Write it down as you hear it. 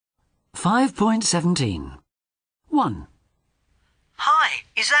5.17. 1. Hi,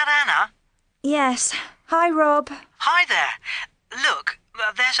 is that Anna? Yes. Hi, Rob. Hi there. Look,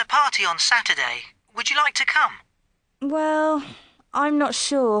 there's a party on Saturday. Would you like to come? Well, I'm not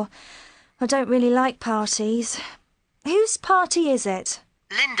sure. I don't really like parties. Whose party is it?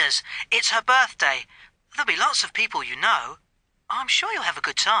 Linda's. It's her birthday. There'll be lots of people you know. I'm sure you'll have a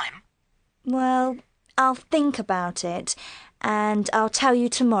good time. Well, I'll think about it, and I'll tell you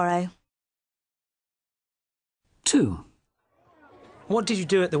tomorrow. 2. What did you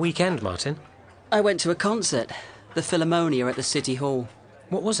do at the weekend, Martin? I went to a concert, the Philharmonia at the City Hall.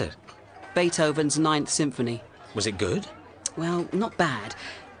 What was it? Beethoven's Ninth Symphony. Was it good? Well, not bad.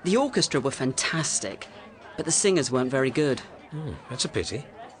 The orchestra were fantastic, but the singers weren't very good. That's a pity.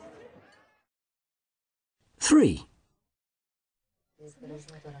 3.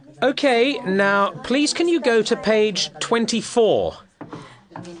 OK, now, please can you go to page 24?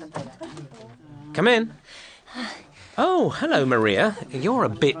 Come in. Oh, hello, Maria. You're a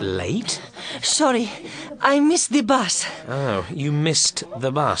bit late. Sorry, I missed the bus. Oh, you missed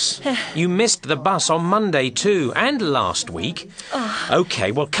the bus. You missed the bus on Monday too, and last week.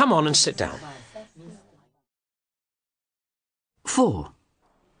 OK, well, come on and sit down. 4.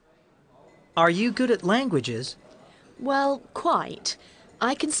 Are you good at languages? Well, quite.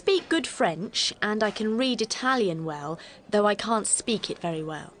 I can speak good French and I can read Italian well, though I can't speak it very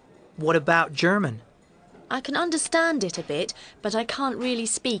well. What about German? I can understand it a bit, but I can't really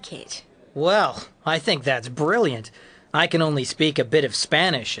speak it. Well, I think that's brilliant. I can only speak a bit of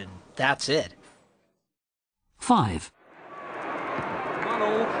Spanish, and that's it. 5.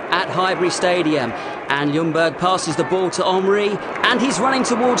 At Highbury Stadium, and Ljungberg passes the ball to Omri, and he's running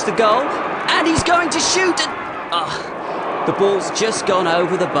towards the goal, and he's going to shoot, and... the ball's just gone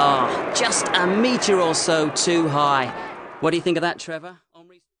over the bar, just a metre or so too high. What do you think of that, Trevor?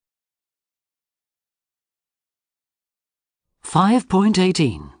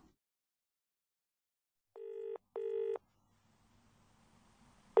 5.18.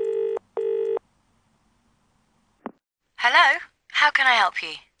 Hello, how can I help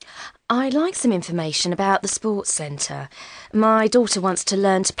you? I'd like some information about the sports centre. My daughter wants to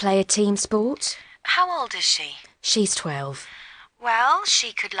learn to play a team sport. How old is she? She's 12. Well,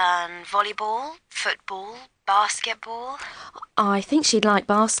 she could learn volleyball, football, basketball. I think she'd like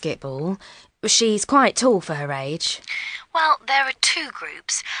basketball. She's quite tall for her age. Well, there are 2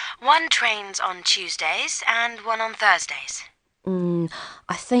 groups. One trains on Tuesdays and one on Thursdays.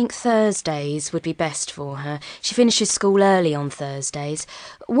 I think Thursdays would be best for her. She finishes school early on Thursdays.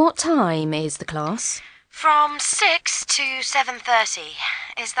 What time is the class? From 6 to 7:30.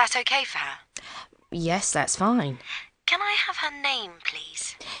 Is that okay for her? Yes, that's fine. Can I have her name,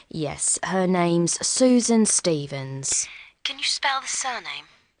 please? Yes, her name's Susan Stevens. Can you spell the surname?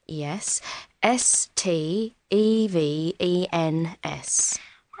 Yes, Stevens.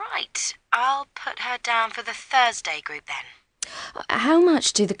 Right. I'll put her down for the Thursday group then. How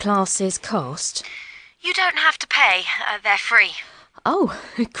much do the classes cost? You don't have to pay. They're free. Oh,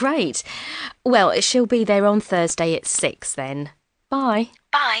 great. Well, she'll be there on Thursday at 6 then. Bye.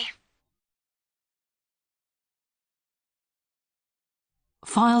 Bye.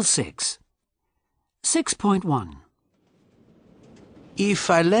 File 6. 6.1. If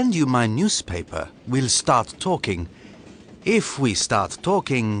I lend you my newspaper, we'll start talking. If we start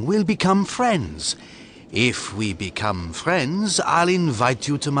talking, we'll become friends. If we become friends, I'll invite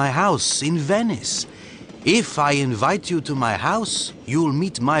you to my house in Venice. If I invite you to my house, you'll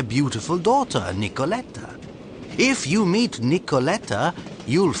meet my beautiful daughter, Nicoletta. If you meet Nicoletta,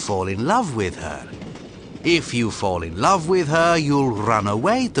 you'll fall in love with her. If you fall in love with her, you'll run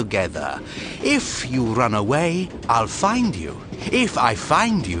away together. If you run away, I'll find you. If I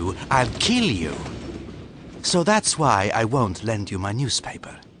find you, I'll kill you. So that's why I won't lend you my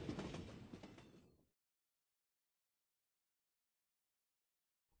newspaper.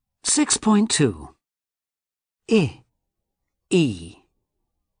 6.2. I, E.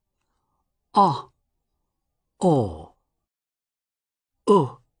 O, O.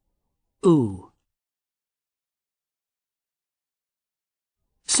 U, oo.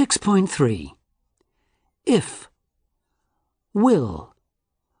 6.3. If, will,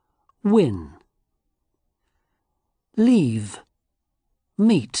 win. Leave,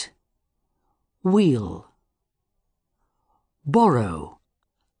 meet, wheel. Borrow,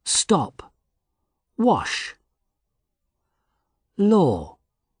 stop, wash. Law,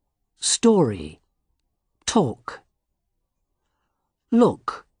 story, talk.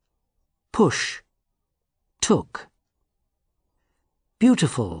 Look, push, took.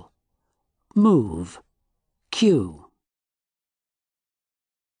 Beautiful, move, cue.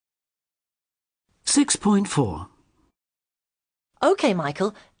 6.4. OK,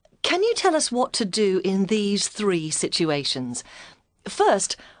 Michael, can you tell us what to do in these 3 situations?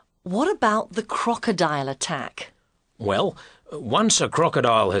 First, what about the crocodile attack? Well, once a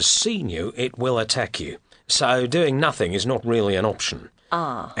crocodile has seen you, it will attack you. So doing nothing is not really an option.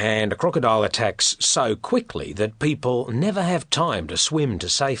 Ah. And a crocodile attacks so quickly that people never have time to swim to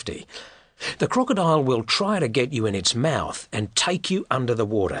safety. The crocodile will try to get you in its mouth and take you under the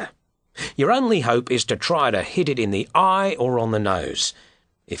water. Your only hope is to try to hit it in the eye or on the nose.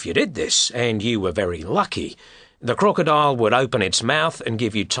 If you did this, and you were very lucky, the crocodile would open its mouth and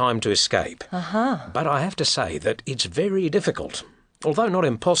give you time to escape. But I have to say that it's very difficult, although not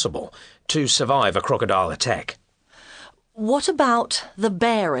impossible, to survive a crocodile attack. What about the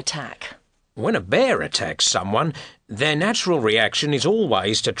bear attack? When a bear attacks someone, their natural reaction is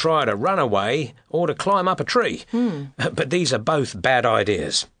always to try to run away or to climb up a tree. But these are both bad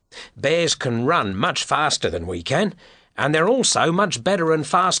ideas. Bears can run much faster than we can, and they're also much better and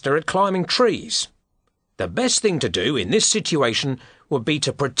faster at climbing trees. The best thing to do in this situation would be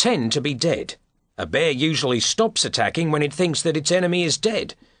to pretend to be dead. A bear usually stops attacking when it thinks that its enemy is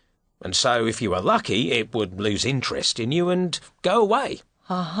dead. And so if you were lucky, it would lose interest in you and go away.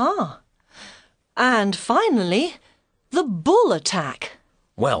 And finally, the bull attack.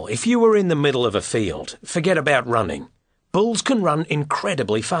 Well, if you were in the middle of a field, forget about running. Bulls can run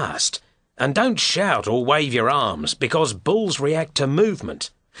incredibly fast. And don't shout or wave your arms, because bulls react to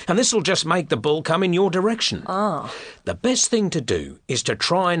movement. And this will just make the bull come in your direction. The best thing to do is to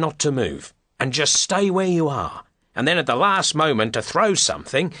try not to move, and just stay where you are. And then at the last moment to throw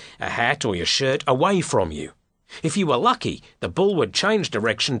something, a hat or your shirt, away from you. If you were lucky, the bull would change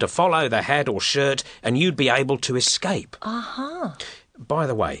direction to follow the hat or shirt, and you'd be able to escape. By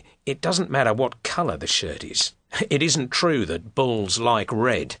the way, it doesn't matter what colour the shirt is. It isn't true that bulls like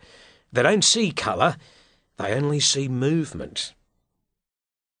red. They don't see colour, they only see movement.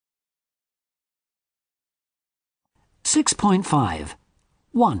 6.5.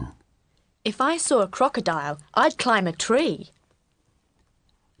 1, If I saw a crocodile, I'd climb a tree.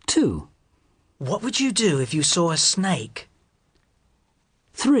 2, What would you do if you saw a snake?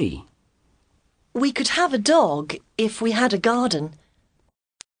 3, We could have a dog if we had a garden.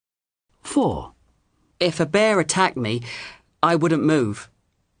 4, If a bear attacked me, I wouldn't move.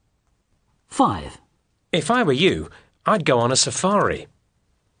 5, If I were you, I'd go on a safari.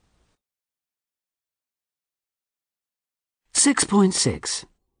 6.6.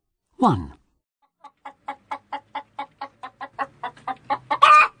 1,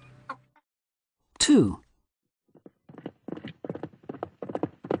 Two,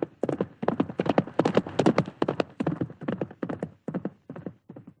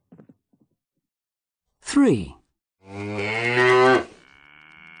 3,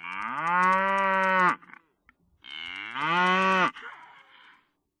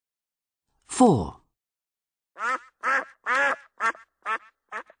 4,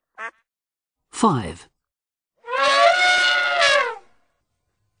 5,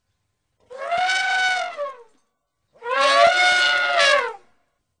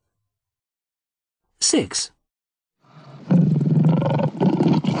 6,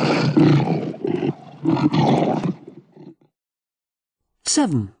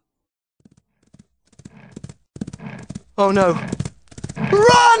 7, Oh no!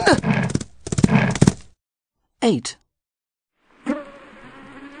 Run! 8,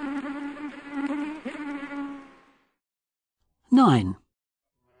 9,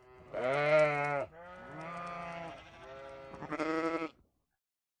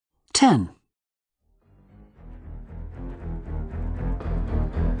 10,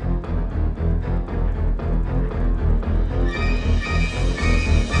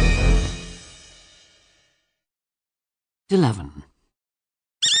 11,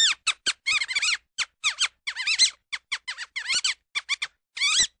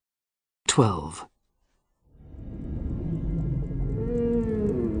 12,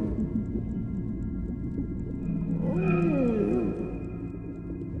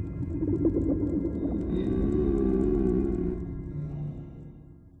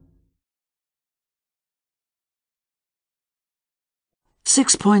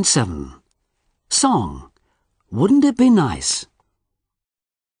 6.7. Song. Wouldn't it be nice?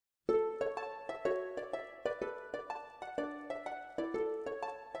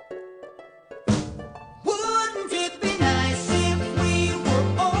 Wouldn't it be nice if we were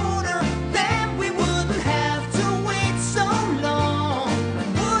older? Then we wouldn't have to wait so long.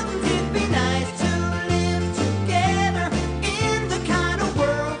 Wouldn't it be nice to live together in the kind of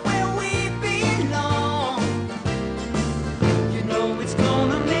world where we belong? You know it's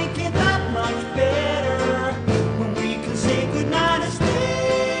gonna make it that much better.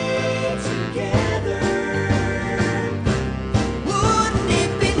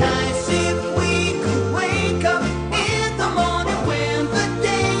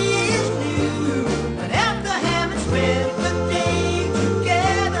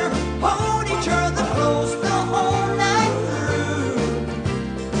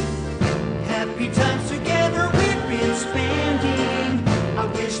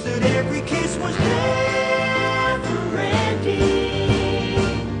 every kiss was never ending.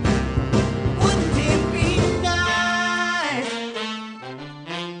 Wouldn't it be nice?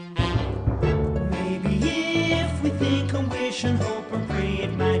 Maybe if we think and wish and hope and pray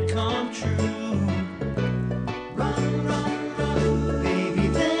it might come true.